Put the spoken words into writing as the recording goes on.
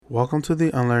Welcome to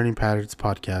the Unlearning Patterns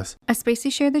podcast. A space to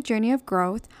share the journey of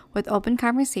growth with open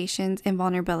conversations and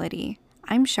vulnerability.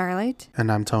 I'm Charlotte.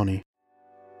 And I'm Tony.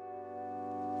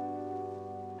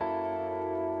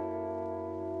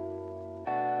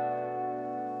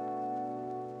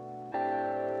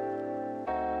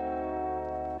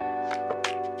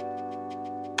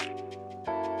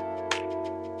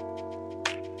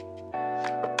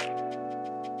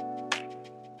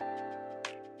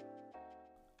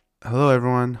 Hello,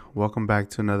 everyone. Welcome back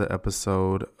to another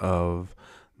episode of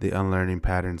the Unlearning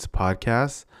Patterns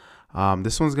podcast.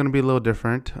 This one's going to be a little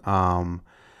different,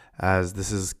 as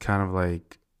this is kind of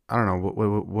like, I don't know,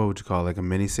 what would you call it, like a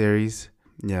mini series?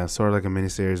 Yeah, sort of like a mini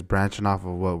series, branching off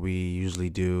of what we usually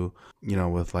do,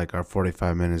 with like our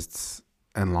 45 minutes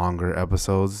and longer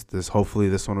episodes. Hopefully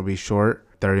this one will be short,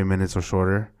 30 minutes or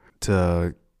shorter,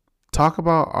 to talk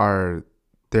about our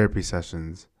therapy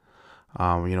sessions.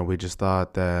 We just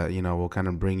thought that, we'll kind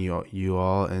of bring you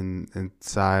all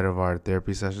inside of our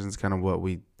therapy sessions, kind of what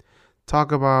we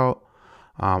talk about.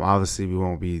 Obviously, we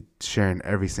won't be sharing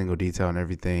every single detail and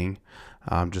everything,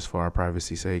 just for our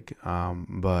privacy's sake.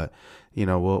 But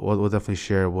we'll definitely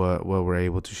share what we're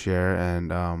able to share.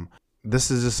 And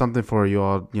this is just something for you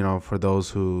all, for those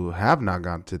who have not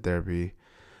gone to therapy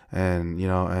and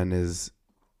is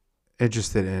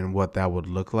interested in what that would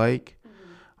look like.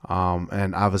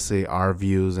 And obviously our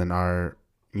views and our,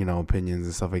 opinions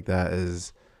and stuff like that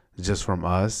is just from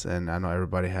us. And I know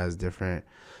everybody has different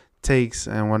takes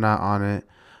and whatnot on it.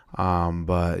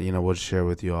 But, we'll share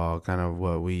with you all kind of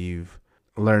what we've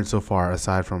learned so far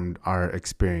aside from our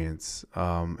experience,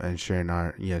 and sharing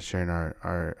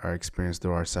our experience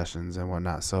through our sessions and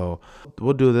whatnot. So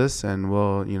we'll do this and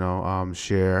we'll,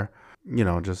 share,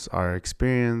 just our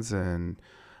experience and,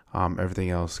 everything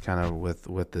else kind of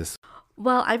with this.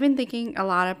 Well, I've been thinking a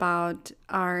lot about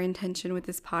our intention with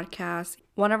this podcast.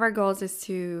 One of our goals is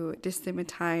to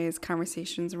destigmatize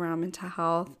conversations around mental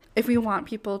health. If we want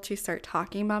people to start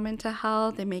talking about mental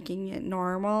health and making it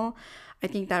normal, I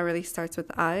think that really starts with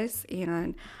us.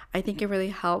 And I think it really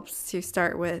helps to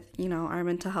start with, our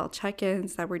mental health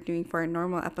check-ins that we're doing for our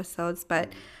normal episodes. But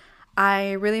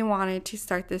I really wanted to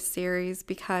start this series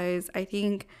because I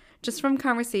think just from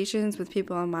conversations with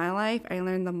people in my life, I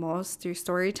learned the most through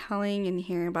storytelling and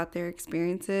hearing about their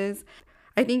experiences.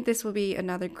 I think this will be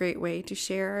another great way to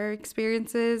share our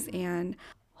experiences, and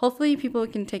hopefully people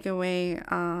can take away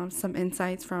some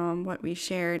insights from what we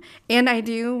shared. And I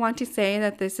do want to say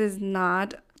that this is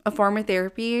not a form of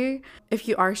therapy. If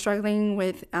you are struggling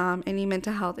with any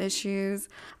mental health issues,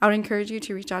 I would encourage you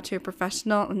to reach out to a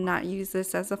professional and not use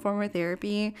this as a form of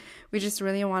therapy. We just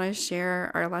really want to share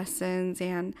our lessons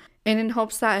and in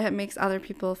hopes that it makes other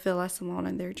people feel less alone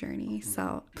in their journey.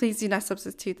 So please do not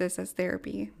substitute this as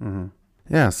therapy. Mm-hmm.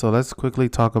 Yeah, so let's quickly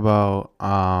talk about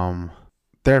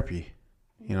therapy.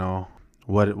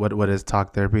 What is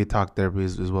talk therapy? Talk therapy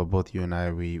is what both you and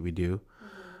I we do.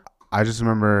 Mm-hmm. I just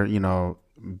remember,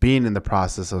 being in the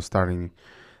process of starting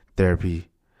therapy,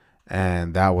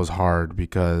 and that was hard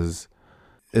because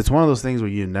it's one of those things where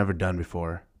you've never done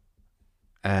before.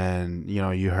 And,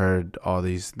 you heard all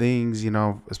these things,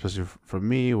 especially for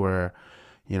me where,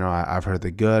 I've heard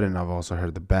the good and I've also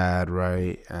heard the bad,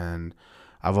 right? And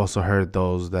I've also heard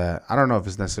those that I don't know if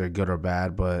it's necessarily good or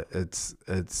bad, but it's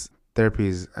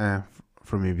therapy's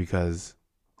for me because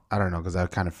I don't know, because I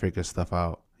kind of figure stuff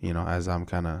out, as I'm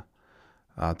kind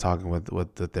of talking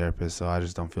with the therapist. So I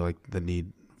just don't feel like the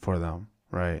need for them,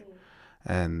 right?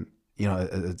 And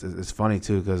it's funny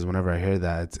too, because whenever I hear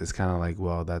that, it's kind of like,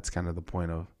 well, that's kind of the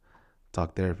point of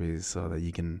talk therapy, so that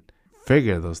you can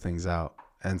figure those things out.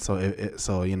 And so it's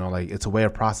a way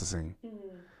of processing,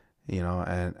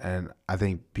 and I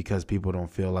think because people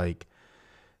don't feel like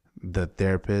the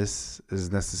therapist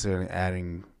is necessarily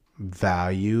adding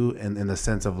value in the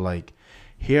sense of like,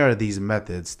 here are these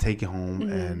methods, take it home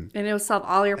and it will solve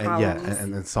all your problems.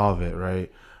 And solve it,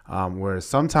 right? Where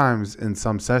sometimes in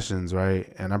some sessions,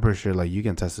 right, and I'm pretty sure like you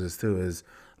can test this too, is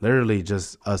literally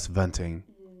just us venting,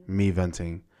 me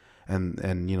venting, and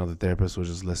the therapist will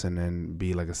just listen and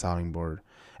be like a sounding board,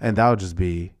 and that would just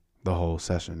be the whole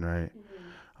session, right?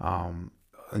 And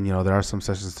there are some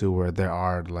sessions too where there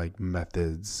are like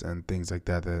methods and things like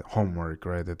that, homework,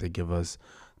 right, that they give us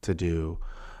to do.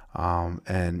 And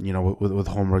with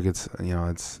homework, it's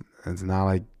it's not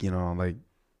like like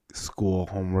school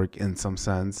homework in some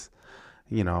sense,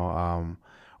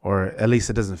 or at least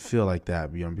it doesn't feel like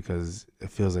that, because it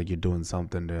feels like you're doing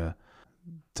something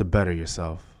to better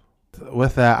yourself.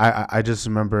 With that, I just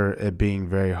remember it being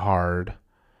very hard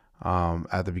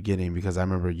at the beginning, because I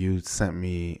remember you sent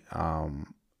me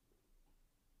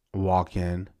Walk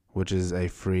In, which is a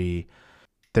free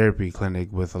therapy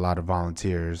clinic with a lot of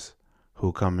volunteers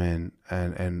who come in,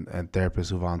 and therapists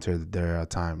who volunteer their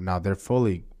time. Now they're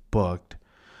fully booked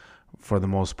for the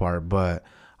most part, but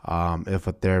if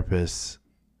a therapist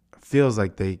feels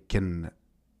like they can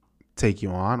take you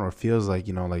on, or feels like,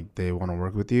 like they want to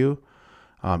work with you,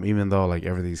 even though like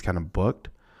everything's kind of booked,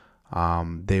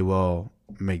 they will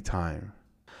make time.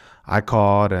 I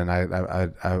called and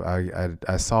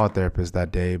I saw a therapist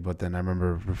that day, but then I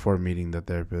remember before meeting the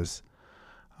therapist,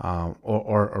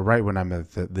 or right when I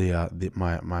met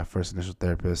my first initial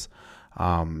therapist,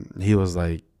 he was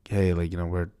like, "Hey, like,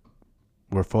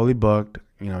 we're fully booked.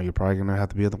 You're probably gonna have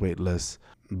to be on the wait list,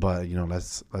 but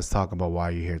let's talk about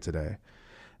why you're here today."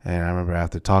 And I remember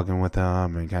after talking with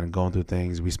him and kind of going through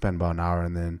things, we spent about an hour,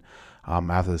 and then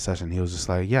after the session, he was just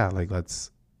like, "Yeah, like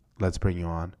let's bring you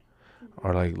on,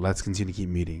 or like let's continue to keep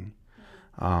meeting."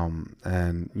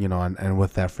 And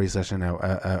with that free session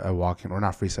at walk-in, or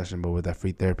not free session, but with that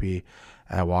free therapy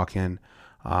at walk-in,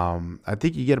 I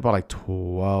think you get about like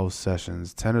 12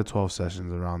 sessions, 10 to 12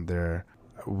 sessions around there.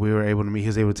 We were able to meet. He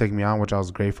was able to take me on, which I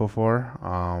was grateful for.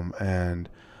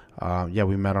 Yeah,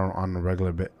 we met on a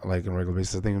regular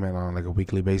basis. I think we met on like a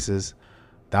weekly basis.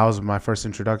 That was my first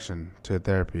introduction to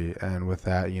therapy, and with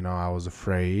that, I was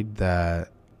afraid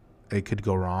that it could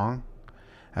go wrong,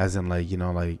 as in like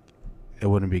it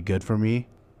wouldn't be good for me.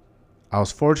 I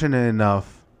was fortunate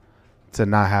enough to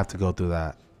not have to go through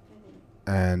that,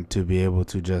 and to be able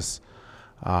to just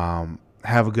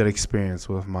have a good experience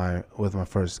with my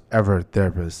first ever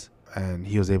therapist. And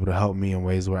he was able to help me in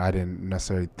ways where I didn't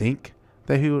necessarily think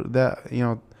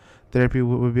that therapy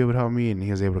would be able to help me. And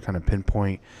he was able to kind of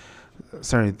pinpoint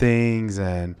certain things,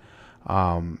 and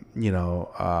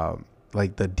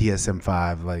like the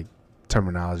DSM-5 like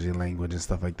terminology, language, and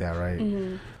stuff like that, right?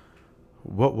 Mm-hmm.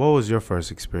 What was your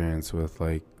first experience with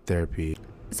like therapy?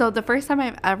 So the first time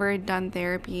I've ever done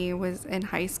therapy was in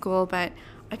high school, but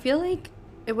I feel like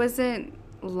it wasn't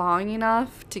long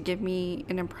enough to give me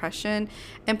an impression.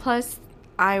 And plus,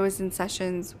 I was in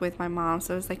sessions with my mom,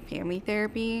 so it was like family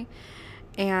therapy,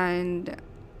 and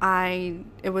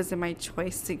it wasn't my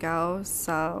choice to go,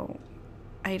 so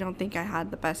I don't think I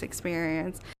had the best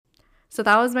experience. So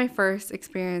that was my first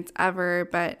experience ever,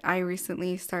 but I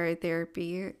recently started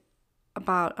therapy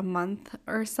about a month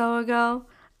or so ago.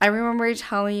 I remember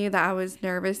telling you that I was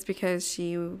nervous because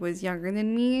she was younger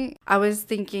than me. I was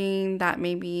thinking that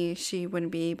maybe she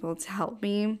wouldn't be able to help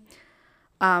me.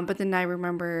 But then I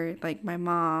remember like my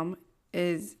mom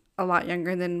is a lot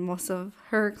younger than most of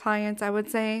her clients, I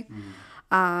would say.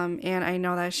 And I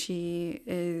know that she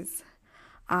is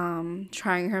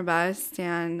trying her best,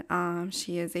 and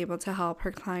she is able to help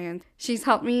her clients. She's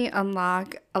helped me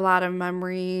unlock a lot of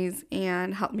memories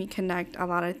and helped me connect a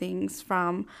lot of things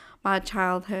from my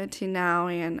childhood to now,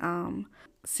 and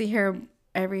see her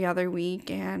every other week,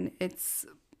 and it's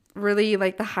really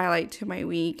like the highlight to my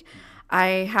week. I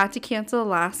had to cancel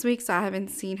last week, so I haven't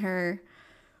seen her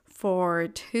for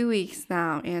 2 weeks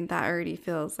now, and that already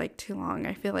feels like too long.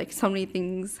 I feel like so many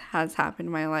things has happened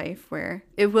in my life where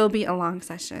it will be a long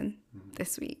session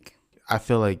this week. I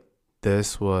feel like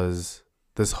this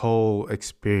whole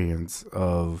experience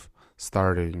of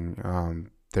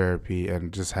starting therapy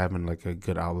and just having like a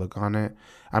good outlook on it.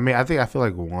 I mean, I feel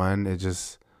like one, it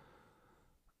just,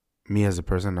 me as a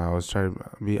person, I always try to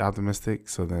be optimistic.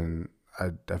 So then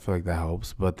I feel like that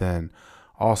helps. But then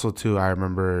also too, I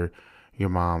remember your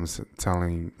mom's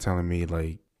telling me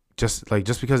like just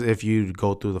because if you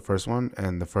go through the first one,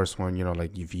 and the first one,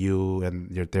 like if you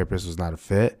and your therapist was not a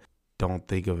fit, don't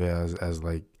think of it as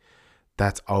like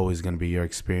that's always going to be your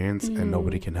experience, and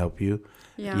nobody can help you.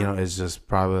 Yeah. It's just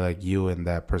probably like you and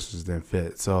that person's didn't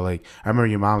fit. So like I remember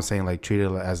your mom saying like treat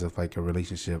it as if like a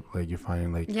relationship, like you're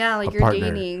finding like Yeah, like a you're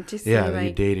partner. dating to see Yeah, like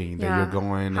you're dating, that you're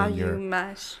going how and you you're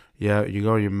mesh. yeah,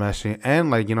 you're meshing. And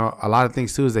like a lot of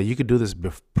things too is that you could do this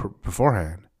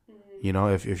beforehand.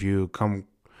 If you come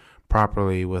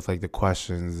properly with like the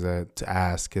questions that to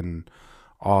ask and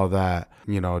all that,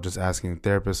 just asking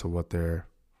therapists of what their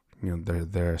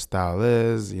their style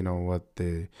is, what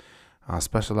they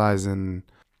specialize in,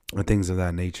 and things of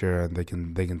that nature, and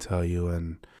they can tell you.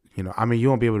 And I mean, you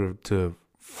won't be able to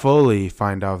fully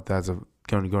find out if that's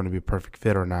going to be a perfect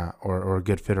fit or not, or a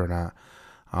good fit or not,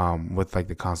 with like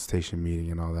the consultation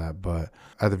meeting and all that. But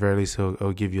at the very least,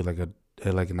 it'll give you like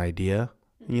an idea,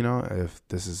 if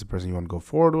this is the person you want to go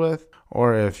forward with,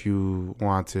 or if you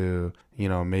want to,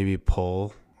 maybe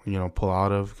pull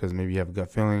out of, because maybe you have a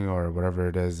gut feeling or whatever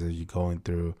it is that you're going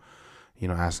through,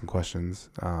 asking questions,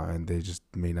 and they just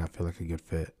may not feel like a good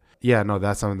fit. Yeah, no,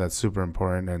 that's something that's super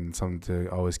important and something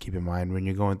to always keep in mind when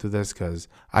you're going through this, because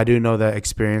I do know that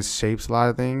experience shapes a lot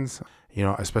of things.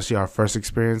 especially our first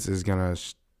experience is gonna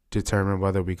determine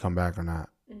whether we come back or not,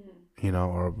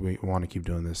 or we want to keep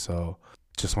doing this. So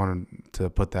just wanted to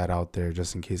put that out there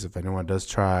just in case if anyone does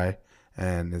try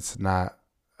and it's not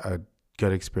a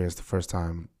good experience the first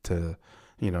time, to,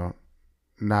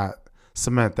 not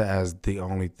cement that as the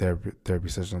only therapy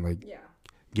session. Like,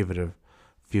 give it a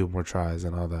few more tries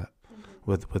and all that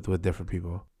with different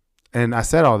people. And I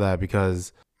said all that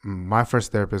because my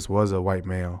first therapist was a white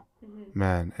male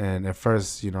man, and at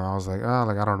first, I was like, oh,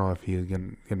 like I don't know if he's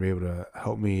gonna be able to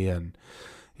help me, and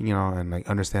and like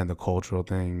understand the cultural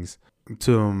things.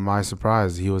 To my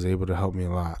surprise, he was able to help me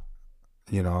a lot,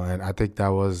 and I think that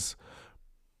was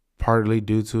partly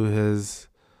due to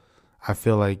I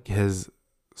feel like his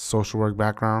social work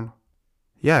background.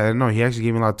 Yeah, no, he actually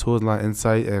gave me a lot of tools, a lot of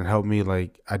insight, and helped me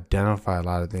like identify a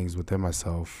lot of things within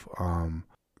myself,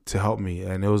 to help me,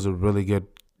 and it was a really good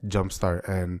jump start.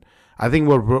 And I think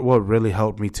what really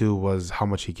helped me too was how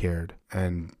much he cared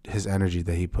and his energy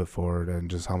that he put forward, and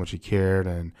just how much he cared,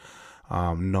 and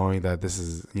knowing that this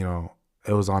is,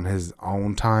 it was on his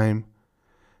own time,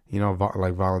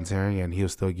 like volunteering, and he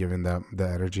was still giving the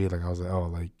energy. Like I was like, oh,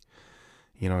 like,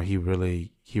 he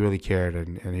really cared,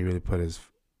 and he really put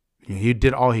he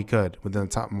did all he could within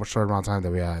the short amount of time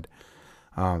that we had,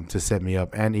 to set me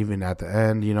up. And even at the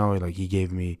end, like he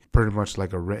gave me pretty much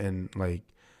like a written like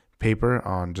paper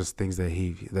on just things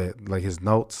that like his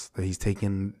notes that he's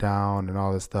taken down and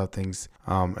all this stuff, things,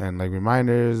 and like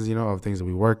reminders, of things that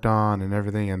we worked on and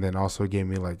everything. And then also gave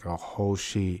me like a whole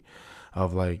sheet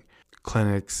of like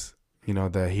clinics,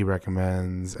 that he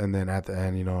recommends. And then at the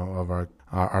end, of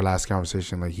our last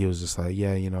conversation, like he was just like,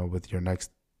 yeah, with your next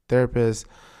therapist,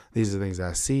 these are the things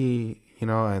I see,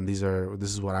 and this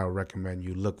is what I would recommend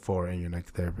you look for in your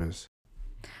next therapist.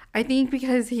 I think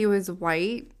because he was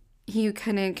white, he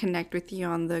couldn't connect with you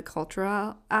on the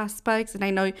cultural aspects. And I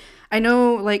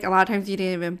know like a lot of times you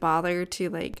didn't even bother to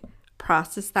like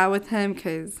process that with him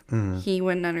because he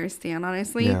wouldn't understand,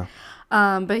 honestly. Yeah.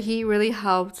 But he really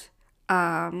helped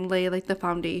lay like the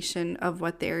foundation of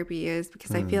what therapy is,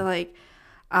 because I feel like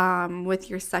with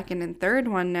your second and third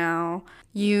one now,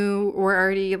 you were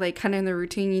already like kind of in the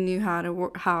routine. You knew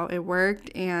how it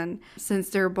worked, and since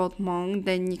they're both Hmong,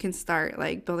 then you can start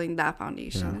like building that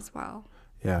foundation as well.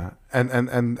 Yeah, and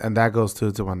that goes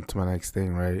to my next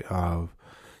thing, right? Of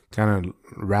kind of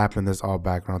wrapping this all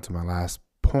back around to my last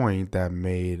point that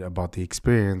made about the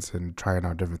experience and trying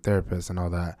out different therapists and all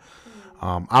that.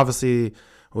 Obviously,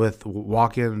 with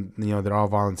walk-in, they're all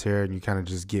volunteer, and you kind of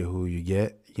just get who you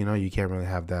get. You can't really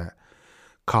have that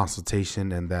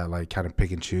consultation and that like kind of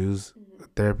pick and choose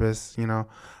therapist.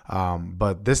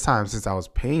 But this time, since I was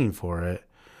paying for it,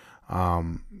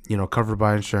 covered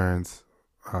by insurance,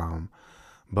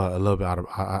 but a little bit out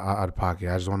of pocket.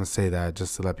 I just want to say that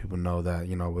just to let people know that,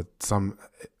 with some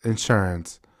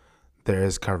insurance, there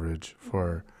is coverage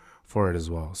for it as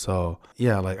well. So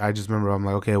yeah, like I just remember I'm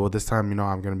like, okay, well this time,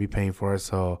 I'm going to be paying for it.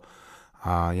 So,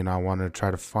 I want to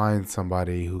try to find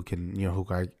somebody who can, who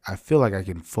I feel like I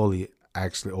can fully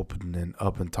actually open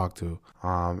up and talk to.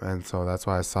 And so that's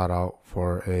why I sought out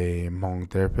for a Hmong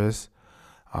therapist,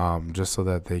 just so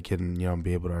that they can,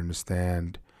 be able to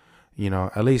understand,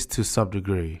 at least to some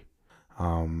degree.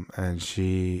 And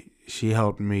she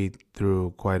helped me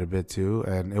through quite a bit too.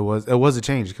 And it was a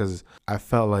change because I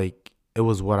felt like it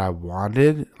was what I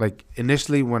wanted. Like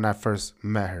initially when I first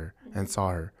met her and saw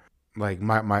her, like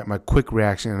my quick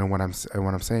reaction, and when I'm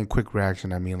saying quick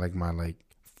reaction, I mean like my like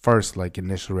first like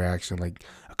initial reaction, like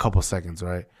a couple seconds,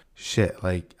 right? Shit,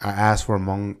 like I asked for a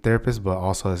Hmong therapist, but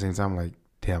also at the same time, like,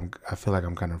 damn, I feel like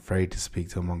I'm kind of afraid to speak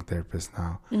to a Hmong therapist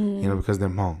now, because they're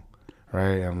Hmong,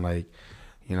 right? I'm like,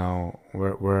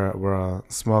 we're a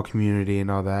small community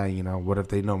and all that. What if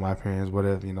they know my parents? What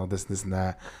if this and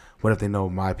that? What if they know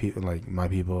my people? Like my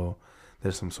people,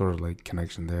 there's some sort of like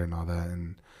connection there and all that,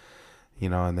 and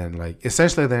and then like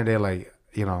essentially at the end of the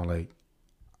day, like like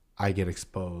I get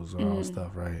exposed or all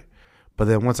stuff, right? But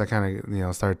then once I kind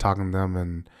of started talking to them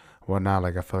and whatnot,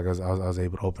 like I feel like I was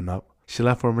able to open up. She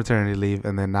left for maternity leave,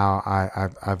 and then now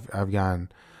I've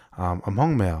gotten a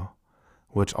Hmong male,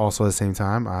 which also at the same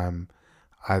time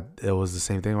it was the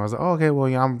same thing. I was like, oh, okay, well,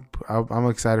 yeah, I'm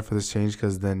excited for this change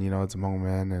because then it's a Hmong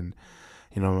man, and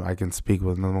I can speak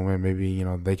with another Hmong man. Maybe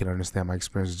they can understand my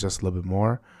experience just a little bit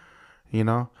more,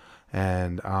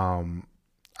 and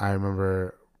I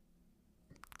remember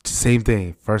same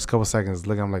thing. First couple seconds,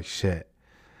 look, I'm like shit,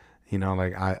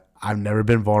 like I've never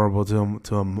been vulnerable to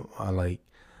him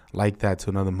like that to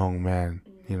another Hmong man,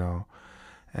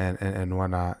 and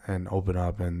whatnot, and open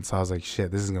up, and so I was like,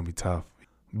 shit, this is gonna be tough.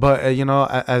 But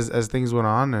as things went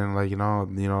on, and like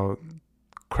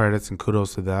credits and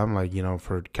kudos to them, like,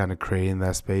 for kind of creating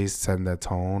that space, setting that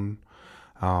tone,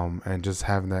 and just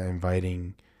having that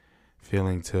inviting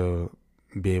feeling to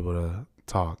be able to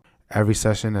talk. Every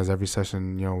session,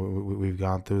 we've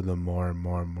gone through, the more and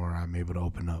more and more I'm able to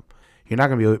open up. You're not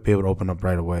going to be able to open up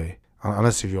right away,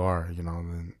 unless if you are,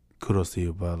 then kudos to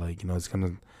you. But, like, it's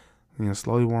going to,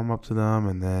 slowly warm up to them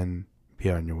and then be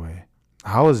on your way.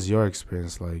 How was your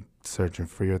experience, like, searching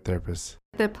for your therapist?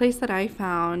 The place that I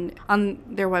found on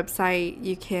their website,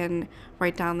 you can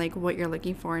write down like what you're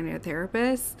looking for in a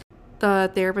therapist. The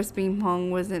therapist being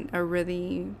Hmong wasn't a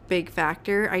really big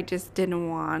factor. I just didn't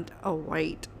want a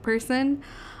white person.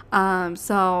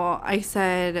 So I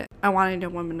said I wanted a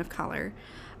woman of color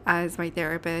as my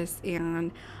therapist.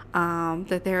 And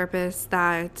the therapist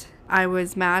that I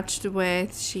was matched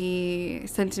with, she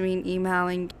sent me an email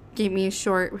and gave me a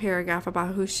short paragraph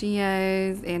about who she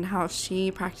is and how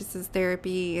she practices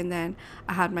therapy. And then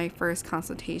I had my first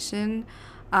consultation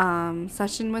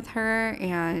session with her,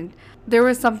 and there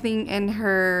was something in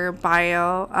her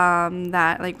bio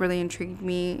that like really intrigued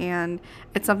me, and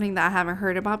it's something that I haven't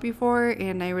heard about before,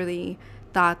 and I really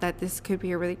thought that this could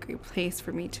be a really great place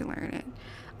for me to learn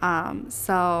it.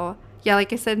 So yeah,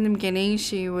 like I said in the beginning,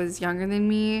 she was younger than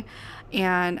me,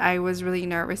 and I was really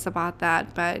nervous about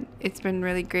that, but it's been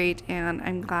really great, and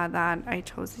I'm glad that I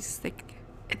chose to stick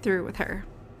it through with her.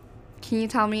 Can you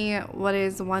tell me what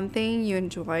is one thing you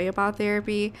enjoy about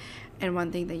therapy and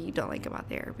one thing that you don't like about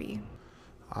therapy?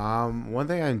 One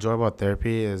thing I enjoy about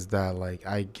therapy is that, like,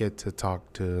 I get to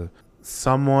talk to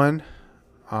someone,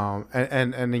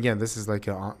 and again, this is like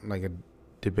a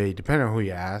debate depending on who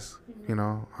you ask,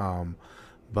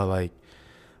 but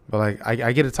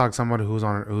I get to talk to someone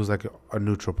who's like a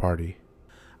neutral party.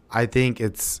 I think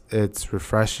it's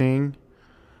refreshing.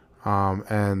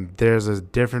 And there's a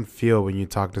different feel when you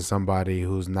talk to somebody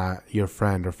who's not your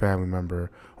friend or family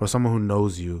member or someone who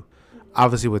knows you.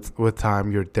 Obviously, with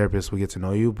time, your therapist will get to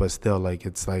know you, but still, like,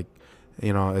 it's like,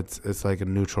 it's like a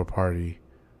neutral party,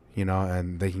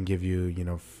 and they can give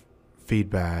you,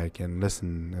 feedback and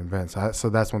listen and vent. So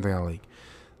that's one thing I like.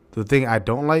 The thing I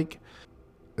don't like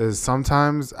is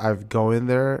sometimes I go in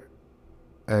there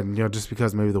and, just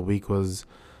because maybe the week was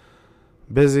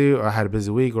busy or I had a busy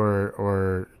week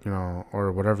or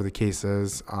whatever the case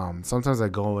is, sometimes I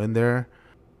go in there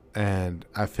and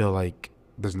I feel like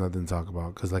there's nothing to talk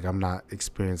about because, like, I'm not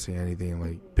experiencing anything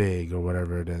like big or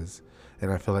whatever it is, and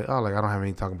I feel like, I don't have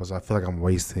anything to talk about, so I feel like I'm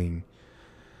wasting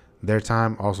their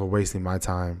time, also wasting my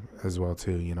time as well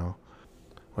too.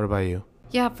 What about you?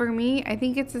 Yeah, for me, I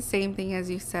think it's the same thing as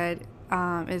you said,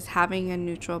 is having a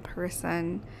neutral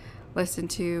person listen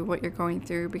to what you're going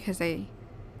through, because I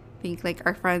think like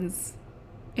our friends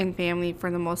and family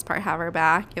for the most part have our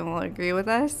back and will agree with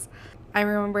us. I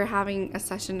remember having a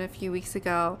session a few weeks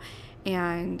ago,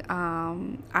 and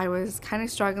I was kind of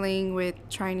struggling with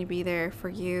trying to be there for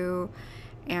you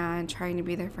and trying to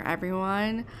be there for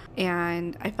everyone,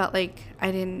 and I felt like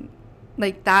I didn't,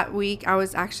 like, that week I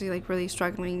was actually like really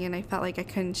struggling, and I felt like I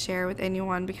couldn't share with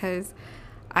anyone because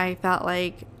I felt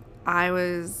like I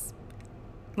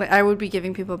would be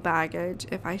giving people baggage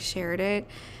if I shared it.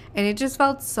 And it just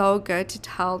felt so good to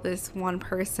tell this one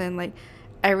person like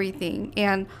everything.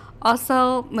 And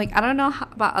also, like, I don't know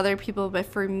about other people, but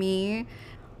for me,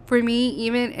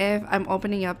 even if I'm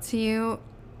opening up to you,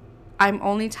 I'm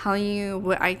only telling you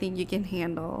what I think you can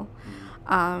handle,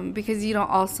 because you don't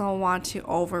also want to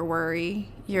over worry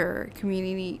your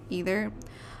community either.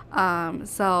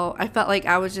 So I felt like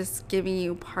I was just giving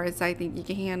you parts I think you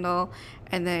can handle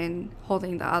and then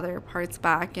holding the other parts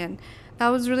back. And that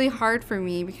was really hard for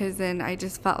me because then I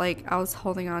just felt like I was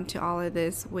holding on to all of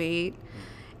this weight.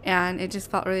 And it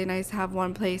just felt really nice to have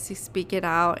one place to speak it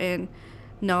out and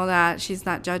know that she's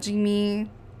not judging me,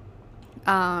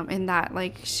 and that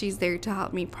like she's there to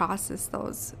help me process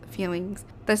those feelings.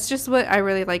 That's just what I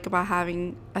really like about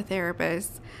having a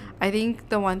therapist. I think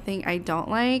the one thing I don't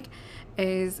like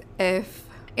is and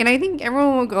I think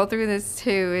everyone will go through this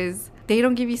too, is they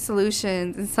don't give you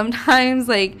solutions. And sometimes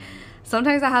I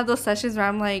have those sessions where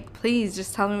I'm like, please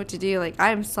just tell me what to do. Like,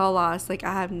 I'm so lost. Like,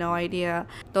 I have no idea.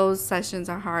 Those sessions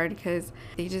are hard because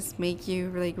they just make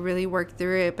you like really work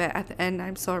through it. But at the end,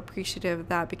 I'm so appreciative of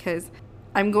that because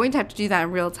I'm going to have to do that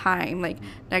in real time. Like,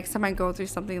 next time I go through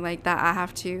something like that, I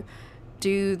have to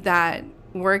do that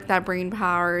work, that brain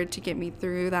power to get me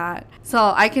through that.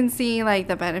 So I can see like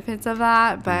the benefits of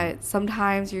that, but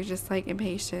sometimes you're just like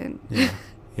impatient.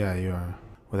 Yeah, you are.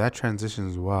 Well, that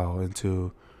transitions well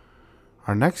into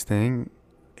our next thing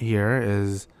here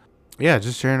is,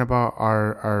 just sharing about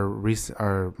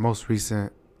our most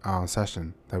recent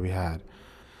session that we had.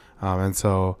 And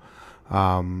so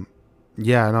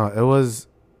Yeah, no, it was,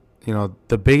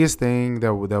 the biggest thing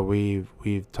that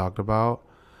we've talked about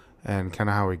and kind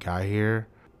of how we got here.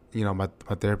 My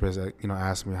therapist,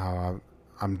 asked me how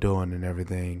I'm doing and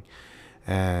everything,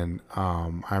 and I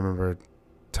remember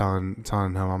telling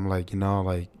him, I'm like,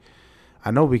 like, I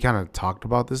know we kind of talked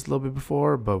about this a little bit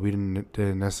before, but we didn't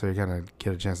necessarily kind of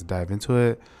get a chance to dive into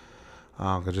it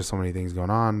because just so many things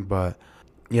going on. But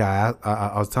yeah,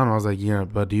 I was telling him, I was like,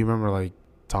 but do you remember like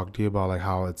talking to you about like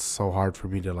how it's so hard for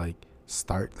me to like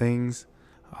start things,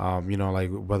 like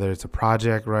whether it's a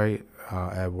project, right,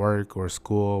 at work or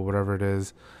school, whatever it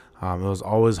is, it was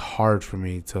always hard for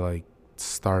me to like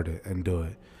start it and do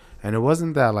it. And it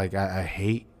wasn't that like I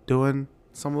hate doing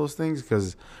some of those things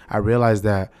because I realized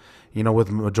that, with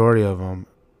the majority of them,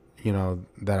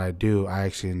 that I do, I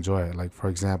actually enjoy it. Like, for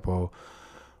example,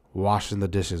 washing the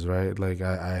dishes, right? Like,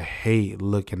 I hate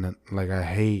looking at, like, I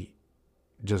hate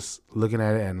just looking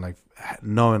at it and, like,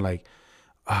 knowing, like,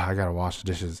 I gotta wash the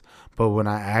dishes. But when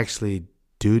I actually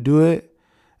do it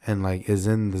and, like, is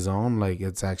in the zone, like,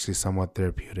 it's actually somewhat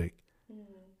therapeutic.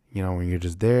 When you're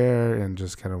just there and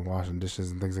just kind of washing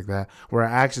dishes and things like that, where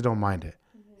I actually don't mind it,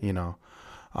 you know.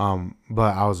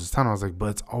 But I was just telling him, I was like,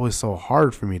 but it's always so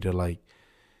hard for me to like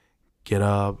get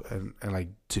up and like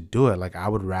to do it. Like I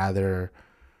would rather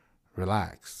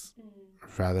relax,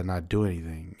 rather not do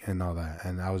anything and all that.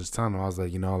 And I was just telling him, I was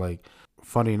like, like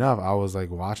funny enough, I was like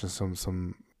watching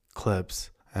some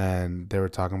clips and they were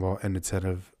talking about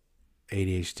inattentive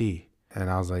ADHD. And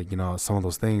I was like, some of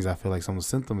those things I feel like some of the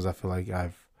symptoms I feel like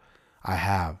I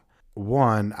have.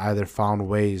 One, either found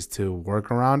ways to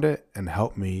work around it and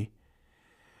help me,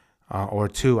 or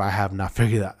two, I have not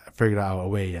figured out a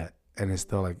way yet, and it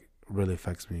still like really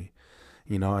affects me,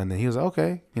 And then he was like,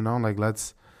 okay, like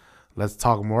let's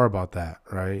talk more about that,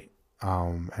 right?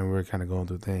 And we were kind of going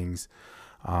through things,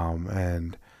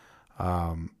 and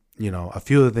a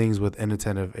few of the things with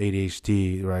inattentive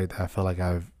ADHD, right? That I feel like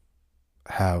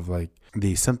have like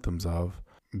the symptoms of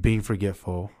being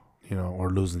forgetful, or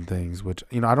losing things, which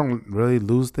I don't really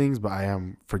lose things, but I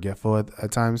am forgetful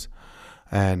at times,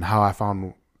 and how I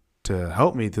found to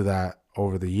help me through that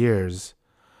over the years,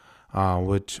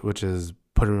 which is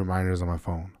putting reminders on my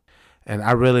phone. And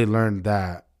I really learned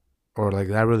that, or like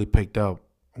that really picked up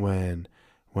when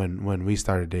we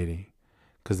started dating,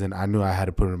 because then I knew I had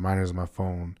to put reminders on my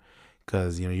phone,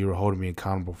 because you were holding me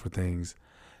accountable for things,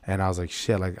 and I was like,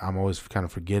 shit, like I'm always kind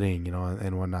of forgetting,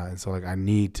 and whatnot, and so like I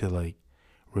need to like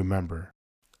remember.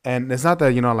 And it's not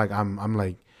that like I'm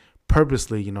like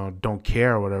purposely don't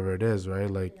care or whatever it is, right?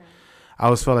 Like I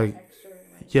always felt like,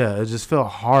 yeah, it just felt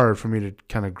hard for me to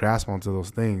kind of grasp onto those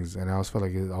things, and I always felt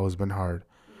like it's always been hard.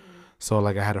 So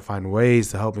like I had to find ways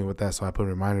to help me with that. So I put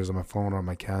reminders on my phone or on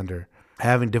my calendar.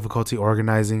 Having difficulty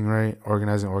organizing, right?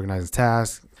 Organizing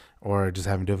tasks, or just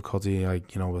having difficulty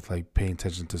like with like paying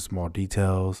attention to small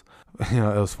details. It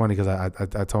was funny because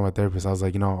I told my therapist, I was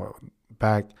like,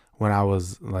 back when I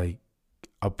was like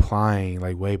applying,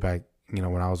 like way back,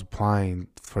 when I was applying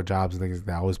for jobs and things like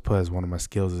that, I always put as one of my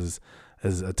skills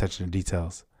is attention to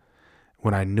details,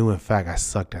 when I knew in fact I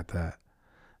sucked at that.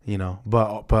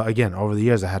 But again, over the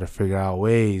years I had to figure out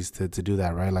ways to do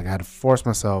that, right? Like I had to force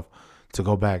myself to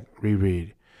go back,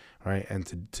 reread, right? And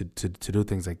to do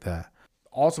things like that.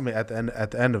 Ultimately at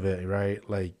the end of it, right?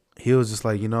 Like he was just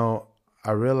like,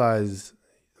 I realized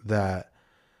that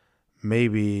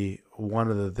maybe one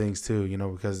of the things too,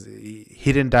 because he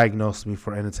didn't diagnose me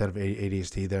for inattentive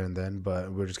ADHD there and then,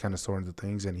 but we are just kind of sorting through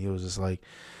things, and he was just like,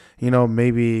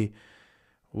 maybe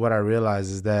what I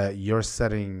realized is that you're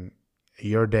setting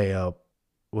your day up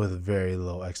with very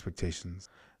low expectations,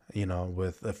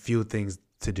 with a few things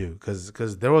to do.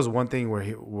 Because there was one thing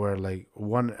where like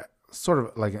one sort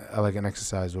of like an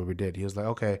exercise where we did. He was like,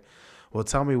 okay, well,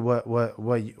 tell me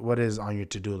what is on your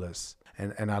to-do list.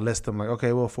 And I list them like,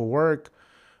 okay, well, for work,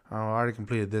 I already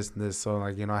completed this and this. So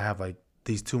like, I have like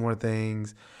these two more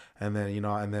things. And then,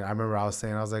 and then I remember I was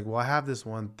saying, I was like, well, I have this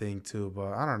one thing too,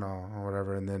 but I don't know or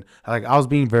whatever. And then like, I was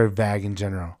being very vague in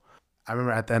general. I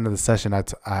remember at the end of the session, I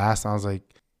asked him, I was like,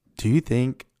 do you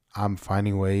think I'm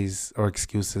finding ways or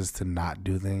excuses to not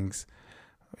do things,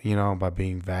 by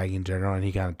being vague in general? And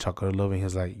he kind of chuckled a little bit. He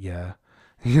was like, yeah,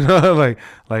 I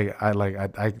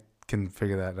can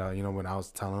figure that out, when I was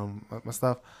telling him my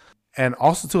stuff. And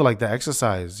also too, like the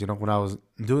exercise, when I was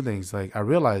doing things, like I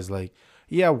realized like,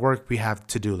 yeah, work, we have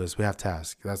to-do lists, we have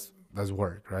tasks. That's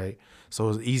work, right? So it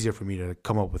was easier for me to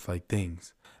come up with like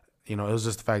things. It was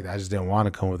just the fact that I just didn't want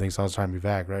to come up with things, so I was trying to be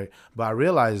vague, right? But I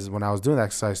realized when I was doing the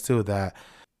exercise too that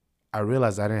I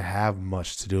realized I didn't have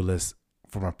much to-do list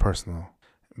for my personal,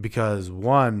 because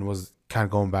one was kind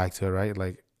of going back to it, right?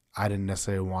 Like I didn't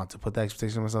necessarily want to put the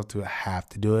expectation on myself to have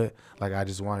to do it. Like I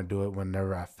just want to do it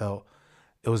whenever I felt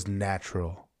it was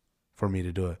natural for me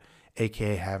to do it,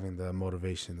 aka having the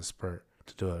motivation, the spurt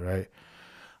to do it, right?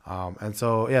 And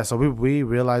so yeah, so we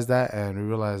realized that, and we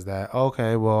realized that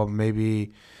okay, well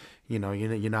maybe you're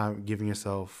not giving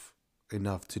yourself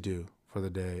enough to do for the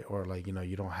day, or like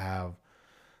you don't have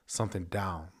something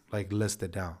down, like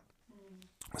listed down.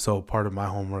 So part of my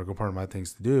homework or part of my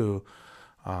things to do,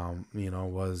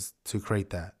 was to create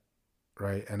that,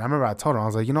 right? And I remember I told him, I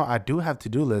was like, I do have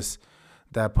to-do lists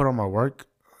that I put on my work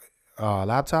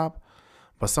laptop,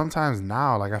 but sometimes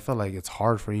now, like I feel like it's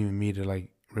hard for even me to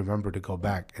like remember to go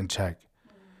back and check,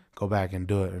 go back and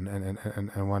do it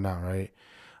and whatnot, right?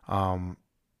 Um,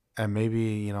 and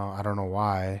maybe I don't know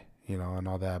why, and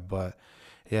all that, but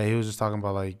yeah, he was just talking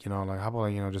about like like how about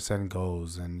like just setting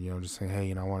goals and just saying,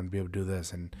 hey, I want to be able to do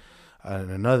this. And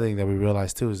another thing that we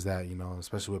realized too is that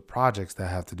especially with projects that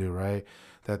have to do, right,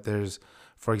 that there's,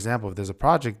 for example, if there's a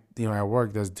project at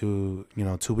work that's due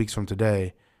 2 weeks from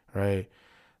today, right,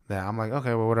 that I'm like,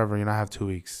 okay, well whatever, I have 2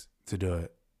 weeks to do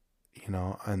it,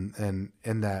 and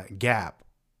in that gap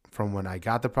from when I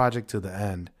got the project to the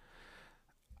end,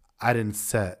 I didn't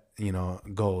set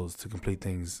goals to complete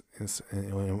things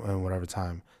in whatever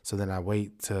time. So then I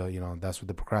wait till that's where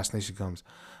the procrastination comes.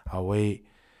 I'll wait,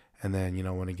 and then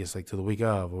when it gets like to the week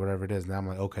of or whatever it is, now I'm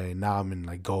like, okay, now I'm in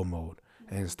like goal mode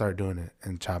and start doing it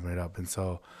and chopping it up. And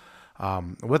so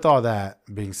with all that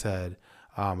being said,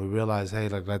 we realized, hey,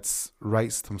 like let's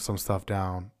write some stuff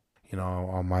down,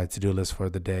 on my to-do list for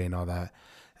the day and all that.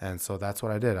 And so that's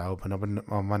what I did. I opened up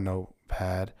on my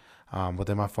notepad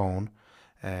within my phone,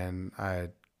 and I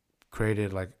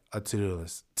created like a to-do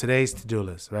list. Today's to-do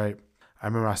list, right? I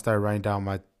remember I started writing down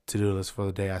my to-do list for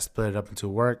the day. I split it up into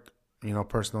work,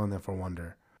 personal, and then for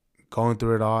wonder. Going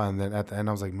through it all, and then at the end,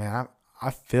 I was like, man, I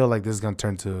feel like this is gonna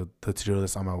turn to the to-do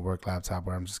list on my work laptop,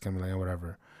 where I'm just gonna be like,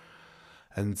 whatever.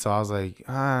 And so I was like,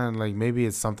 like maybe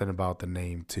it's something about the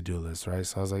name to-do list, right?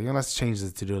 So I was like, let's change the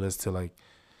to-do list to like,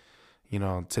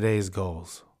 today's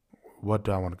goals. What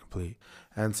do I want to complete?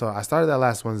 And so I started that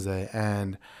last Wednesday,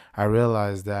 and I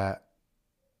realized that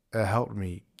it helped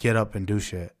me get up and do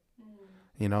shit.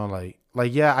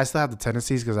 Like yeah, I still have the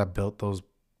tendencies because I built those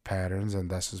patterns, and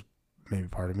that's just maybe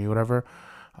part of me, whatever.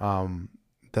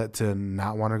 That to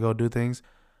not want to go do things,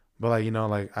 but like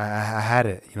like I had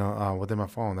it, within my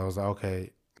phone. That was like,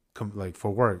 okay, like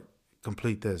for work,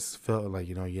 complete this. Feel like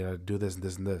you gotta do this and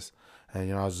this and this,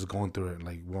 and I was just going through it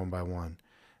like one by one,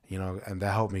 and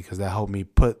that helped me because that helped me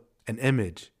put an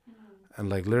image, and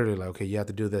like literally like, okay, you have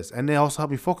to do this, and they also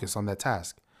helped me focus on that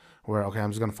task. Where okay, I'm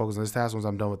just gonna focus on this task. Once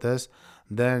I'm done with this,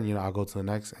 then I'll go to the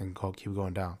next and keep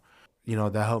going down.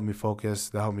 That helped me focus.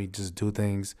 That helped me just do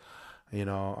things. That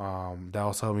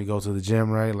also helped me go to the gym,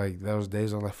 right? Like those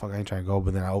days I was like, fuck, I ain't trying to go,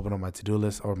 but then I opened up my to-do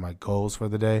list or my goals for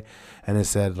the day, and it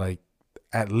said like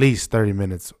at least 30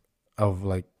 minutes of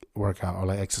like workout or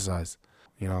like exercise.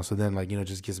 So then like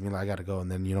just gives me like I gotta go,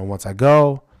 and then once I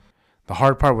go, the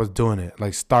hard part was doing it,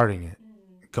 like starting it,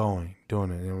 going,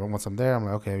 doing it. And once I'm there, I'm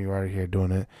like, okay, you're already here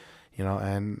doing it,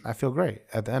 and I feel great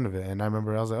at the end of it. And I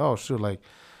remember I was like, oh shoot, like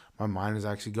my mind is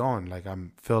actually going, like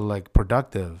I'm feel like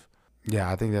productive.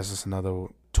 Yeah, I think that's just another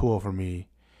tool for me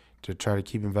to try to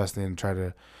keep investing and try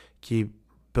to keep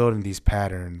building these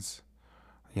patterns,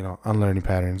 unlearning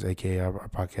patterns, aka our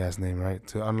podcast name, right?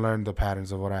 To unlearn the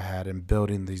patterns of what I had and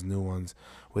building these new ones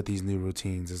with these new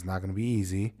routines. It's not going to be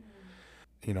easy.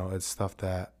 It's stuff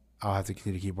that I'll have to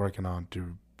continue to keep working on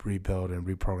to rebuild and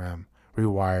reprogram,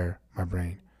 rewire my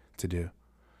brain to do.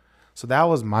 So that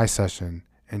was my session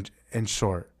in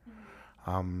short.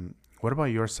 What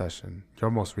about your session, your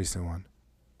most recent one?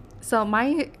 So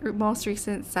my most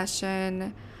recent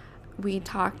session, we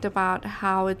talked about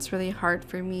how it's really hard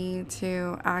for me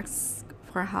to ask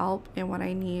for help and what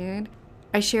I need.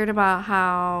 I shared about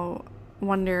how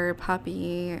Wonder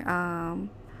Puppy,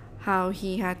 how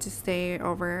he had to stay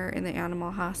over in the animal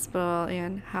hospital,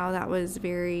 and how that was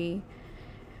very,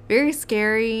 very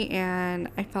scary, and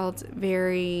I felt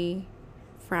very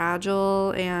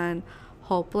fragile and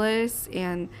hopeless.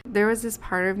 And there was this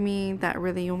part of me that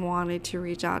really wanted to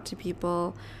reach out to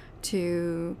people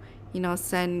to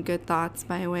send good thoughts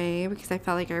my way, because I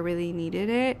felt like I really needed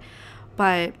it.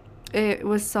 But it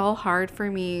was so hard for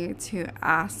me to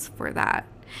ask for that.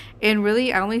 And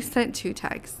really, I only sent 2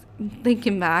 texts.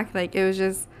 Thinking back, like it was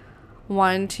just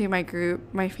one to my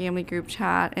family group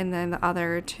chat, and then the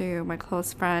other to my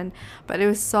close friend. But it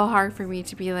was so hard for me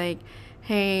to be like,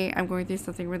 hey, I'm going through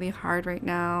something really hard right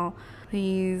now.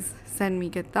 Please send me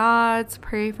good thoughts,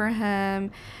 pray for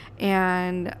him.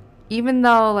 And even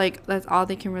though like that's all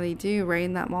they can really do right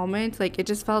in that moment, like it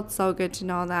just felt so good to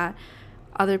know that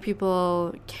other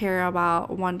people care about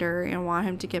Wonder and want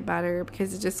him to get better,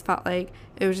 because it just felt like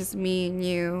it was just me and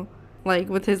you, like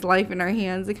with his life in our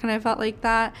hands. It kind of felt like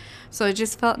that. So it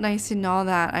just felt nice to know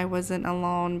that I wasn't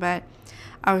alone. But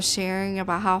I was sharing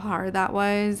about how hard that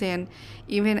was, and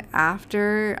even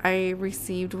after I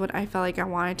received what I felt like I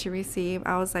wanted to receive,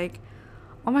 I was like,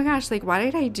 oh my gosh, like why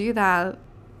did I do that?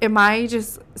 Am I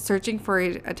just searching for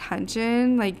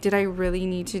attention? Like, did I really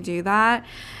need to do that?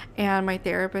 And my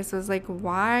therapist was like,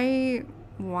 why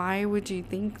would you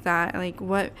think that? Like,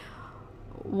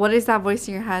 what is that voice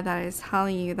in your head that is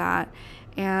telling you that?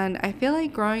 And I feel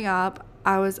like growing up,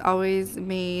 I was always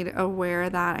made aware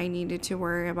that I needed to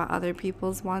worry about other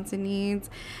people's wants and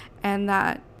needs, and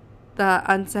that the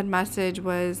unsaid message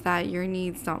was that your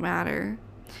needs don't matter,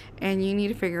 and you need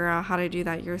to figure out how to do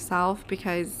that yourself,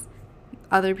 because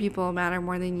other people matter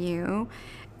more than you.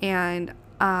 And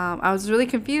I was really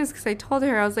confused because I told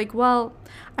her, I was like, well,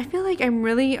 I feel like I'm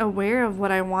really aware of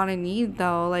what I want and need,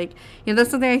 though. Like, you know, that's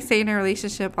something I say in a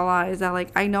relationship a lot, is that,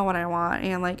 like, I know what I want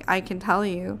and, like, I can tell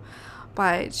you.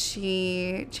 But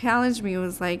she challenged me,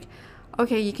 was like,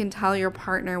 okay, you can tell your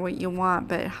partner what you want,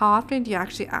 but how often do you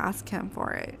actually ask him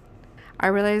for it? I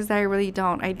realized that I really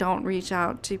don't. I don't reach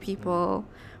out to people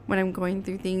when I'm going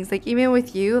through things. Like, even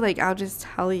with you, like, I'll just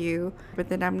tell you, but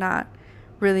then I'm not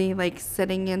really like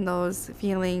sitting in those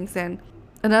feelings. And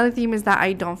another theme is that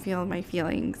I don't feel my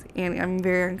feelings, and I'm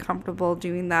very uncomfortable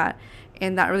doing that.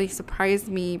 And that really surprised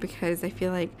me, because I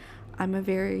feel like I'm a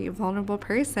very vulnerable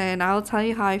person. I'll tell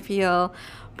you how I feel,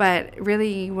 but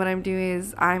really what I'm doing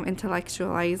is I'm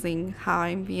intellectualizing how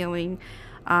I'm feeling,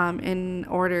 in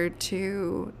order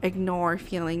to ignore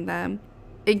feeling them.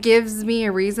 It gives me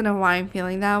a reason of why I'm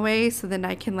feeling that way, so then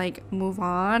I can like move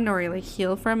on or like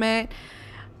heal from it.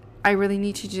 I really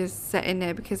need to just sit in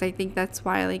it, because I think that's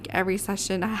why, like, every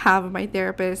session I have with my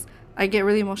therapist, I get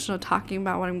really emotional talking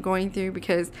about what I'm going through,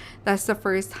 because that's the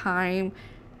first time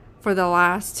for the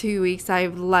last 2 weeks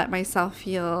I've let myself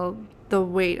feel the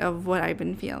weight of what I've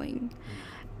been feeling.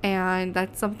 And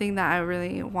that's something that I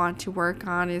really want to work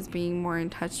on, is being more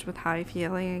in touch with how I'm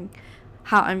feeling,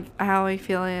 how I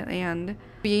feel it, and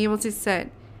being able to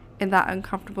sit in that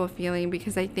uncomfortable feeling,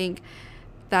 because I think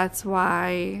that's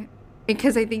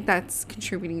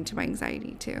contributing to my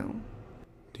anxiety too.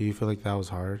 Do you feel like that was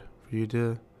hard for you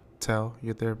to tell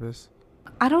your therapist?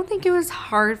 I don't think it was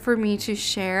hard for me to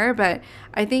share, but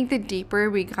I think the deeper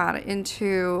we got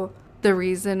into the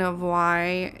reason of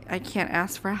why I can't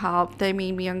ask for help, that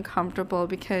made me uncomfortable,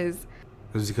 because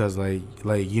It's because like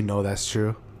you know that's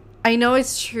true. I know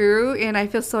it's true, and I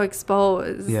feel so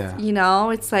exposed. Yeah. You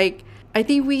know, it's like, I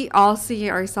think we all see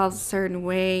ourselves a certain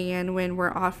way, and when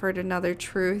we're offered another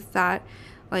truth that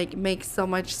like makes so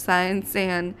much sense,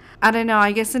 and I don't know,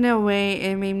 I guess in a way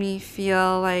it made me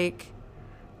feel like,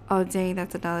 oh dang,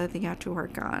 that's another thing I have to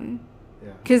work on.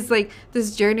 Yeah. Because like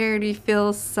this journey already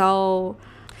feels so,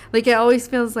 like, it always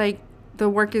feels like the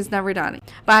work is never done.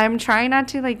 But I'm trying not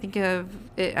to like think of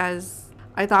it as,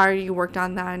 I thought I already worked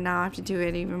on that and now I have to do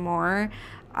it even more.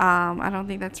 I don't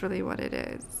think that's really what it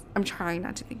is. I'm trying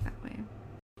not to think that way.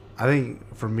 I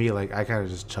think for me, like, I kind of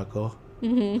just chuckle,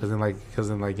 because then like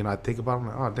you know, I think about it, I'm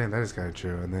like, oh dang, that is kind of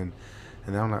true, and then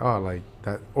I'm like, oh, like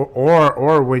that,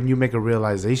 or when you make a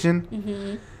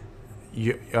realization,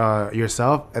 you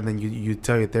yourself, and then you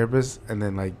tell your therapist, and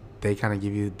then like they kind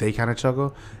of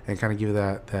chuckle and kind of give you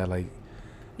that like,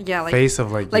 yeah, like face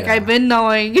of like yeah. I've been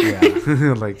knowing. Yeah.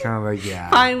 Like kind of like, yeah,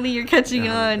 Finally you're catching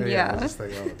on. Yeah, Yeah. just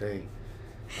like, oh dang.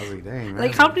 I was like, dang, man.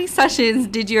 Like, how many sessions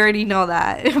did you already know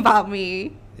that about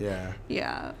me? Yeah.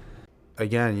 Yeah.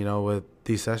 Again, you know, with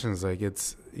these sessions, like,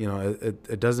 it's, you know,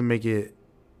 it doesn't make it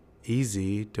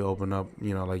easy to open up.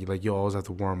 You know, like you always have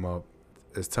to warm up.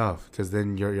 It's tough, because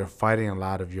then you're fighting a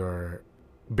lot of your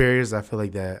barriers. I feel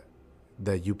like that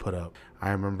you put up.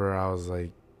 I remember I was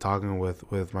like talking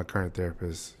with my current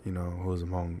therapist, you know, who's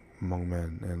among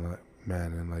men,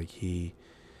 and like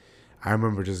I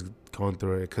remember just going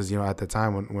through it, because, you know, at the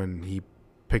time when he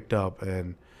picked up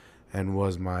and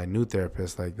was my new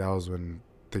therapist, like, that was when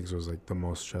things was like the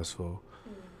most stressful,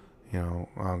 you know,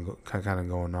 kind of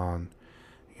going on,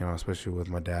 you know, especially with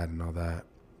my dad and all that.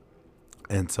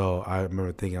 And so I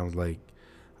remember thinking, I was like,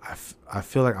 I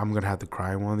feel like I'm gonna have to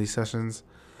cry in one of these sessions,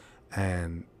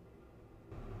 and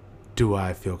do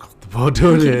I feel comfortable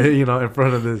doing it, you know, in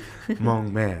front of this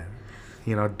young man?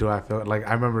 You know, do I feel like,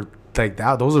 I remember like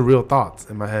that, those are real thoughts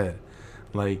in my head,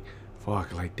 like,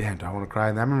 fuck, like, damn, do I want to cry?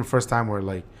 And I remember the first time where,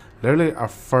 like, literally our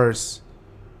first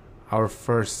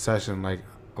session, like,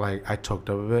 like I choked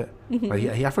up a bit. Like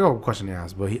Mm-hmm. I forgot what question he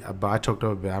asked, but I choked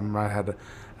up a bit. I remember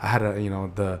I had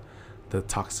a the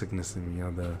toxicness in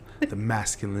me, the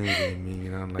masculinity in me,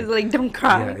 It's like like, don't yeah,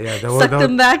 cry. yeah, Suck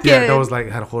them back that in. was like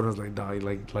had a hold on, like dog,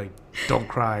 like don't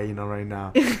cry, right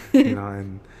now,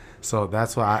 and so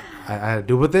that's what I had to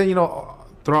do. But then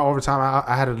throughout over time,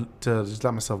 I had to just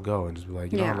let myself go and just be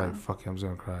like, Yeah. like fuck it, I'm just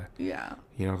gonna cry, Yeah.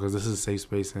 because this is a safe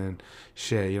space and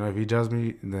shit, if he judges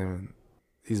me, then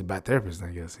he's a bad therapist, I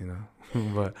guess,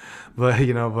 but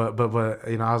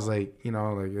I was like,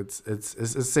 like it's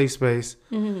a safe space,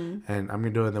 Mm-hmm. and I'm gonna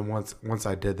do it. And then once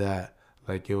I did that,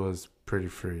 like it was pretty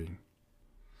freeing.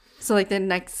 So, like, the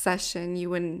next session,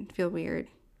 you wouldn't feel weird.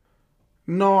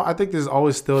 No, I think there's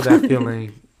always still that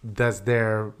feeling that's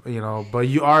there, but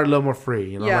you are a little more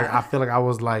free, like Yeah. I feel like I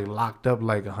was like locked up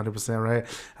like 100%, right?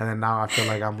 And then now I feel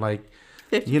like I'm like,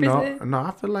 50%? no,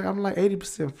 I feel like I'm like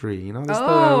 80% free, there's still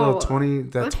that little Oh, 20,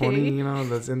 okay.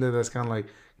 that's in there that's kind of like,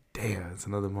 damn, it's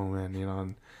another moment,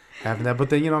 and having that. But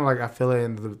then, like I feel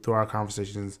it through our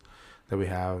conversations that we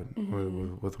have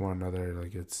Mm-hmm. with one another,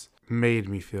 like it's made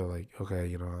me feel like,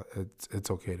 okay,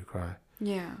 it's okay to cry.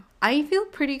 Yeah. I feel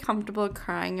pretty comfortable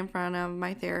crying in front of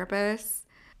my therapist.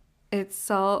 It's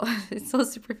so it's so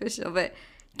superficial, but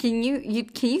can you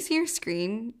see your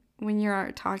screen when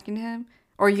you're talking to him,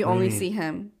 or you What do you only mean? see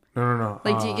him? No.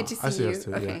 Like, do you get to I see see us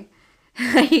you? too. Yeah. Okay.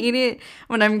 I hate it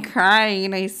when I'm crying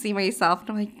and I see myself and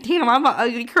I'm like, damn, I'm an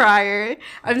ugly crier.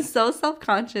 I'm so self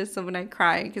conscious of when I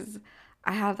cry because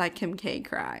I have that Kim K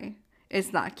cry.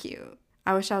 It's not cute.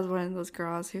 I wish I was one of those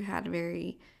girls who had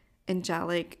very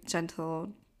angelic, gentle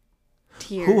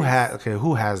tears. Who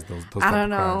has those I type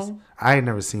don't of cries? know. I ain't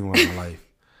never seen one in my life.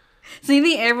 So you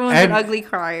think everyone's an And ugly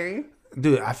crier?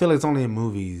 dude, I feel like it's only in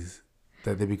movies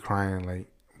that they be crying, like,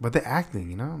 but they're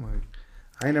acting, I'm like,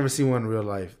 I ain't never seen one in real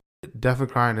life.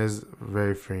 Definitely crying is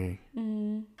very freeing.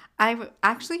 Mm. I've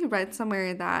actually read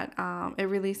somewhere that it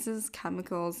releases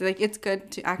chemicals. Like, it's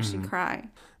good to actually Hmm. cry.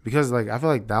 Because like I feel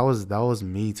like that was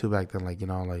me too back then. Like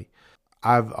like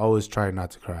I've always tried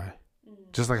not to cry,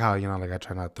 just like how like I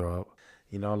try not to throw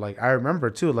up. Like I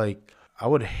remember too. Like I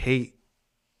would hate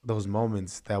those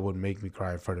moments that would make me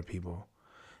cry in front of people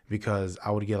because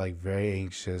I would get like very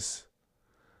anxious.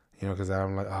 Because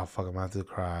I'm like, oh fuck, I'm about to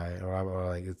cry, or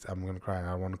like I'm gonna cry. And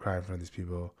I don't want to cry in front of these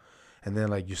people, and then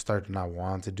like you start to not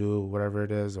want to do whatever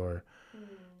it is, or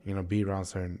be around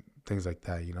certain things like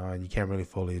that, and you can't really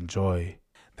fully enjoy.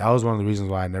 That was one of the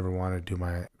reasons why I never wanted to do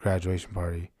my graduation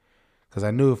party, because I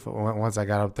knew if once I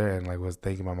got up there and like was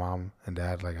thanking my mom and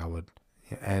dad, like I would,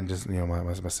 and just my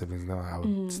siblings, I would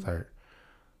Mm.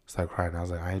 start crying. I was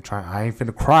like, I ain't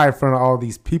finna cry in front of all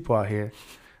these people out here.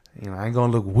 I ain't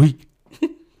gonna look weak.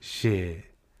 Shit.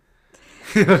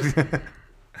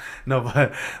 No,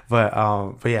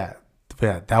 but yeah,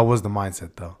 that was the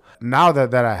mindset though. Now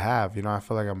that I have, I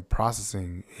feel like I'm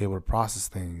able to process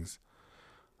things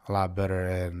a lot better,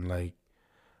 and like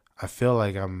I feel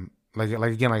like I'm like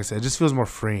again, like I said, it just feels more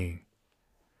freeing.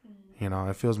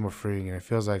 It feels more freeing, and it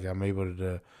feels like I'm able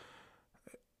to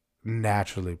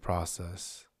naturally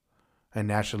process and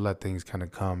naturally let things kind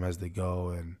of come as they go,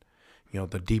 and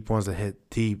the deep ones that hit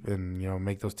deep and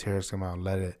make those tears come out and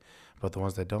let it, but the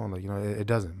ones that don't, like it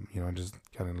doesn't, just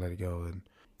kind of let it go. And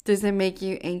Does it make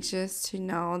you anxious to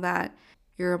know that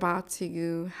you're about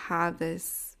to have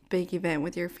this big event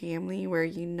with your family where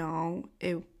you know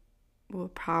it will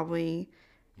probably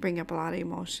bring up a lot of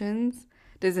emotions?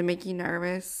 Does it make you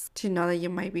nervous to know that you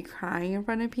might be crying in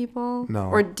front of people?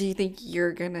 Or no, do you think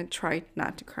you're gonna try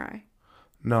not to cry?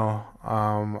 no,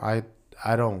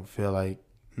 I don't feel like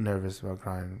nervous about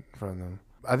crying in front of them.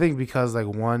 I think because like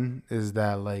one is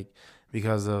that like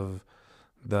because of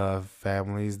the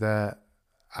families that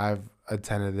I've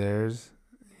attended theirs,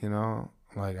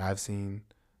 like I've seen,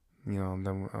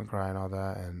 them cry and all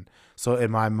that. And so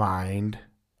in my mind,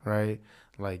 right,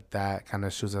 like that kind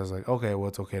of shoots us like, okay, well,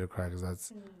 it's okay to cry because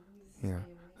that's, you know,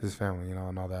 his family,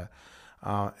 and all that.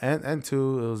 And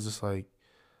two, it was just like,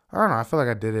 I don't know, I feel like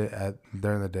I did it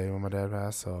during the day when my dad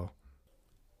passed. So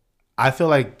I feel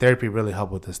like therapy really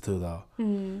helped with this too, though.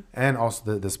 Mm. And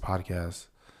also this podcast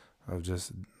of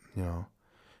just, you know,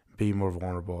 being more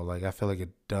vulnerable. Like I feel like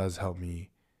it does help me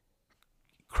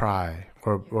cry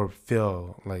or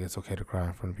feel like it's okay to cry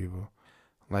in front of people.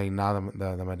 Like now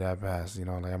that my dad passed, like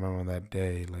I remember that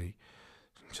day, like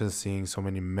just seeing so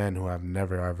many men who I've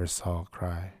never ever saw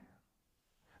cry.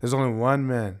 There's only one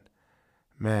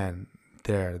man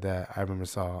there that I remember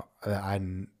saw that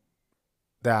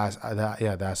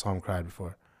I saw him cry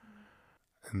before,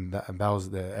 and that was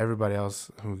the everybody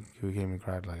else who came and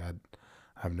cried like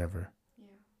I've never.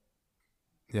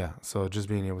 yeah, so just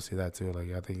being able to see that too,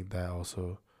 like I think that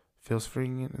also feels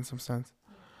freeing in some sense.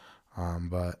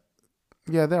 But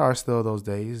yeah, there are still those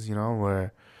days,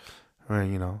 where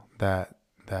that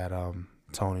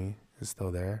Tony is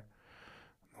still there.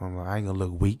 I'm like, I ain't gonna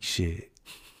look weak, shit.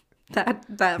 That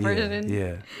Yeah, version.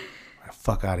 yeah. Like,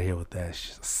 fuck out of here with that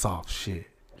soft shit.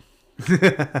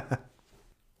 I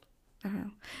don't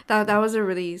know. That was a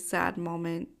really sad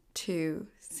moment to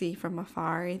see from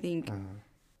afar. I think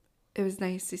it was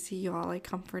nice to see you all like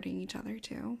comforting each other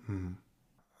too.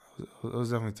 It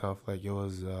was definitely tough. Like it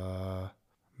was a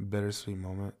bittersweet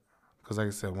moment because, like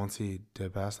I said, once he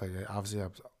did pass, like obviously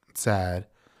I'm sad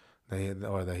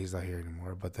that he's not here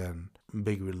anymore. But then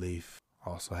big relief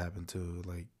also happened too.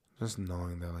 Like just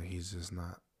knowing that like he's just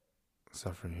not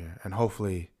suffering here, and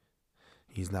hopefully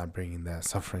he's not bringing that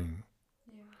suffering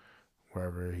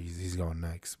wherever he's going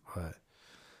next. But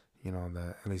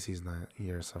that at least he's not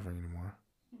here suffering anymore,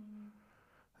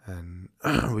 and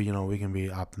we can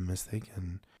be optimistic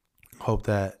and hope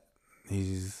that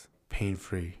he's pain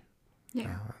free.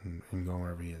 Yeah. And going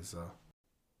wherever he is. So,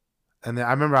 and then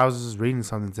I remember I was just reading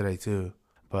something today too,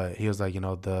 but he was like,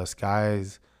 the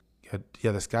skies,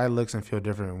 the sky looks and feel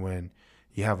different when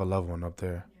you have a loved one up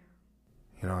there,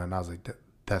 and I was like,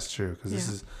 that's true because this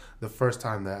is the first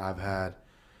time that I've had.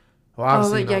 Well,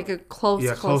 obviously, like a close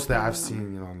that family I've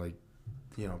seen,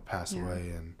 pass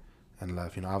away and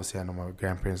left. Obviously I know my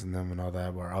grandparents and them and all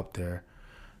that were up there,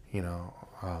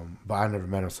 but I never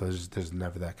met them, so there's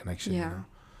never that connection. Yeah.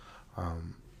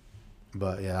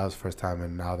 But yeah, that was the first time,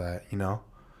 and now that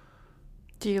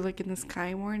Do you look in the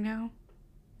sky more now?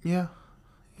 yeah,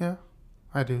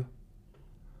 I do.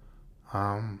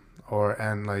 And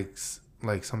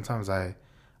like sometimes I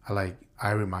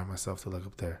remind myself to look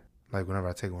up there, like whenever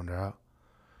I take a wander out,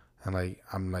 and like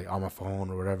I'm like on my phone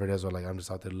or whatever it is, or like I'm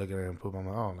just out there looking at it and poop. I'm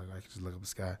like, oh, like I can just look up the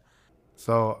sky.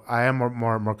 So I am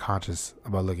more conscious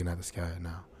about looking at the sky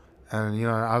now, and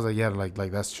I was like, yeah, like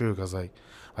that's true, because like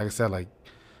I said, like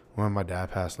when my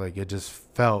dad passed, like it just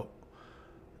felt,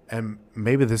 and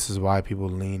maybe this is why people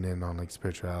lean in on like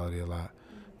spirituality a lot,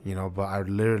 but I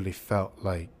literally felt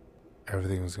like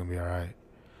everything was gonna be all right,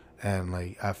 and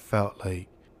like I felt like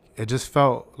it just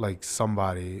felt like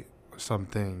somebody or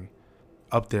something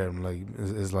up there like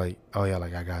is like, oh yeah,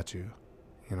 like I got you,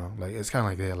 like it's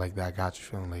kind of like that I got you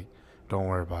feeling, like don't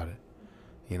worry about it,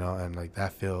 and like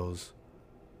that feels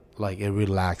like it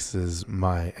relaxes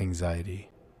my anxiety.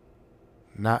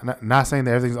 Not saying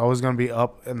that everything's always gonna be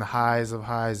up in the highs of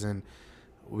highs, and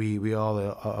we all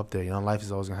are up there. Life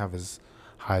is always gonna have its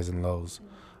highs and lows,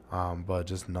 but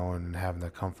just knowing and having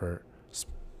that comfort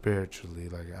spiritually,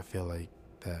 like I feel like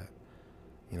that,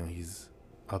 he's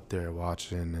up there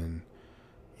watching, and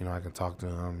I can talk to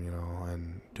him,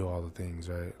 and do all the things,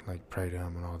 right? Like pray to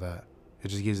him and all that. It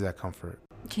just gives you that comfort.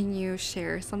 Can you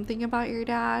share something about your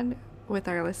dad with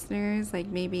our listeners? Like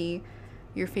maybe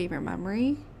your favorite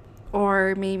memory,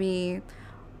 or maybe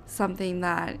something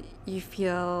that you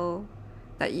feel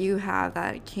that you have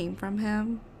that came from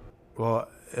him? Well,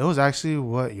 it was actually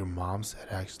what your mom said,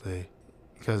 actually,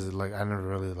 because like I never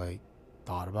really like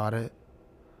thought about it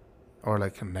or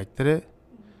like connected it.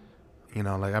 Like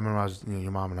I remember I was,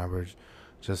 your mom and I were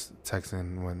just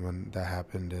texting when that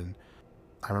happened, and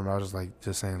I remember I was just like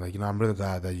just saying like, I'm really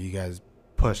glad that you guys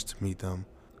pushed to meet them,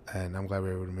 and I'm glad we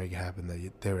were able to make it happen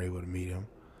that they were able to meet him.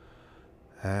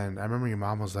 And I remember your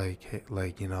mom was like, hey,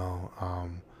 like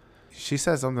she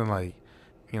said something like,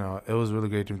 it was really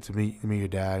great to meet your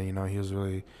dad. He was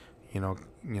really,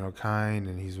 kind,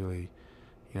 and he's really,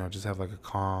 just have like a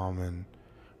calm and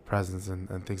presence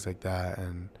and things like that,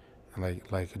 and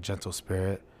like a gentle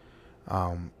spirit.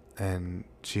 And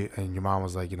your mom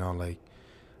was like,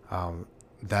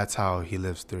 that's how he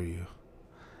lives through you.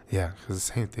 Yeah, because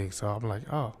the same thing. So I'm like,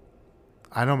 oh,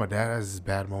 I know my dad has his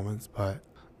bad moments, but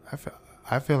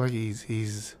I feel like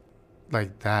he's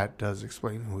like that does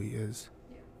explain who he is.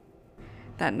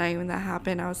 That night when that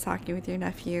happened, I was talking with your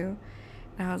nephew,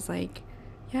 and I was like,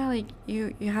 yeah, like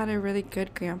you had a really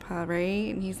good grandpa,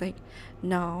 right? And he's like,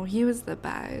 no, he was the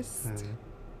best. Mm-hmm.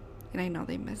 And I know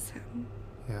they miss him.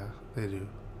 Yeah, they do.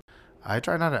 I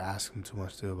try not to ask him too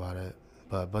much too about it,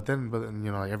 but then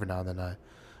like every now and then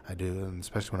I do, and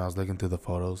especially when I was looking through the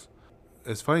photos.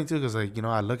 It's funny too, because like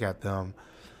I look at them,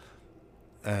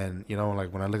 and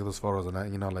like when I look at those photos, and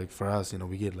I like for us,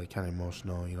 we get like kind of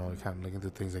emotional, kind of looking through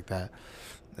things like that,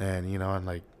 and and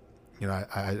like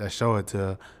I show it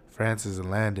to Francis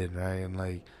and Landon, right, and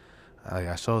like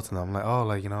I show it to them. I'm like, oh,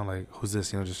 like like who's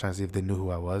this, just trying to see if they knew who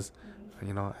I was,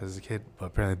 as a kid, but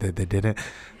apparently they didn't.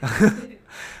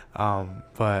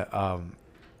 But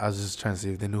I was just trying to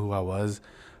see if they knew who I was,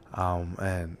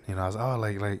 And I was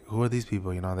like who are these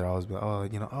people? They're always be like,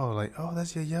 oh, oh,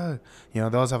 that's yeah. They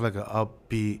always have like a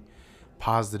upbeat,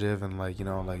 positive, and like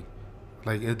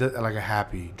a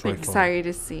happy, Like joyful, excited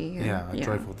to see. yeah, a Yeah.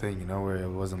 joyful thing. Where it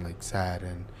wasn't like sad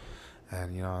and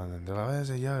then they're like, oh, that's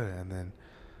yeah, and then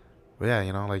but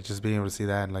yeah, like just being able to see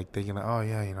that and like thinking like, oh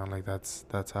yeah, like that's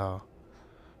how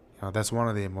that's one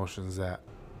of the emotions that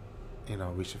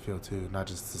we should feel too, not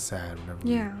just the sad whenever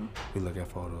Yeah. we look at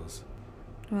photos.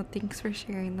 Well, thanks for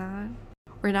sharing that.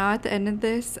 We're now at the end of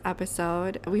this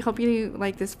episode. We hope you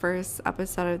like this first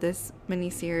episode of this mini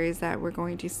series that we're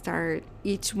going to start.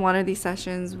 Each one of these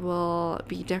sessions will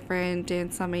be different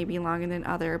and some may be longer than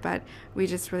other, but we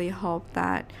just really hope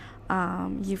that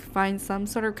you find some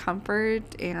sort of comfort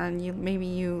and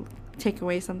you take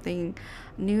away something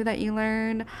new that you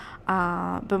learn.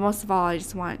 But most of all, I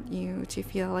just want you to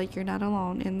feel like you're not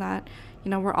alone in that,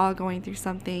 we're all going through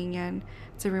something, and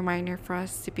it's a reminder for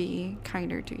us to be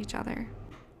kinder to each other.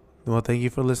 Well, thank you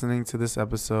for listening to this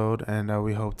episode, and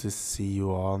we hope to see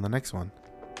you all in the next one.